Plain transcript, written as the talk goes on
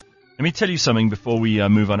Let me tell you something before we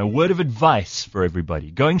move on. A word of advice for everybody.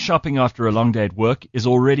 Going shopping after a long day at work is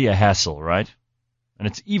already a hassle, right? And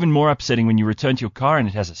it's even more upsetting when you return to your car and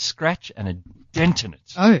it has a scratch and a dent in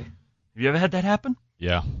it. Oh. Have you ever had that happen?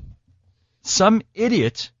 Yeah. Some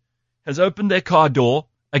idiot has opened their car door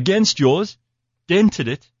against yours, dented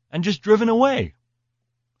it, and just driven away.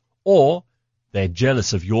 Or they're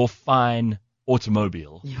jealous of your fine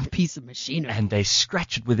automobile. Your piece of machinery. And they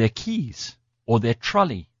scratch it with their keys or their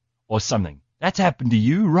trolley or something. That's happened to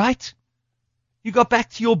you, right? You got back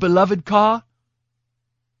to your beloved car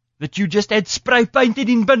that you just had spray painted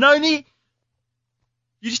in Benoni.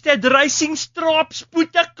 You just had racing stripes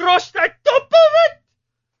put across the top of it.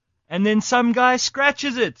 And then some guy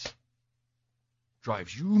scratches it.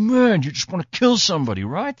 Drives you mad. You just want to kill somebody,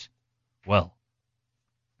 right? Well,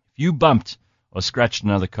 if you bumped or scratched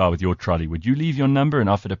another car with your trolley, would you leave your number and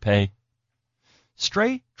offer to pay?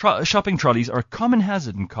 Stray shopping trolleys are a common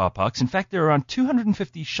hazard in car parks. In fact, there are around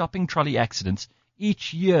 250 shopping trolley accidents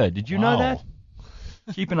each year. Did you know that?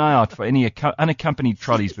 Keep an eye out for any unaccompanied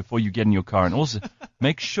trolleys before you get in your car, and also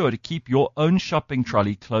make sure to keep your own shopping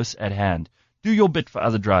trolley close at hand. Do your bit for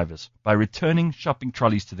other drivers by returning shopping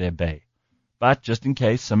trolleys to their bay. But just in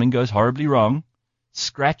case something goes horribly wrong,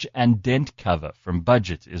 scratch and dent cover from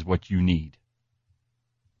Budget is what you need.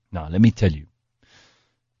 Now, let me tell you,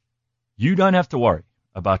 you don't have to worry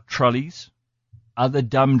about trolleys, other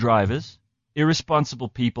dumb drivers, irresponsible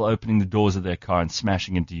people opening the doors of their car and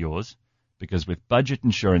smashing into yours, because with Budget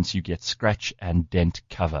Insurance you get scratch and dent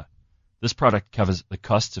cover. This product covers the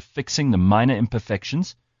costs of fixing the minor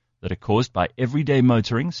imperfections that are caused by everyday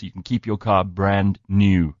motoring so you can keep your car brand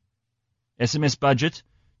new. SMS Budget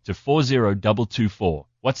to 40224.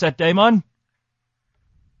 What's that, Damon?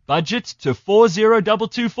 Budget to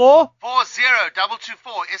 40224?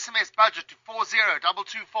 40224. SMS Budget to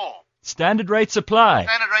 40224. Standard rate supply.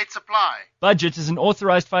 Standard rate supply. Budget is an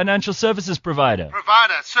authorized financial services provider.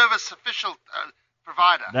 Provider. Service official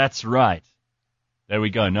provider. That's right. There we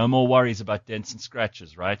go. No more worries about dents and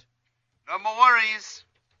scratches, right? No more worries.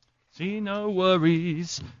 See, no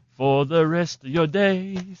worries for the rest of your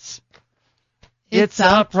days. It's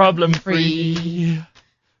our problem-free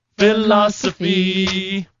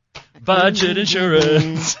philosophy. Budget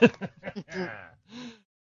Insurance.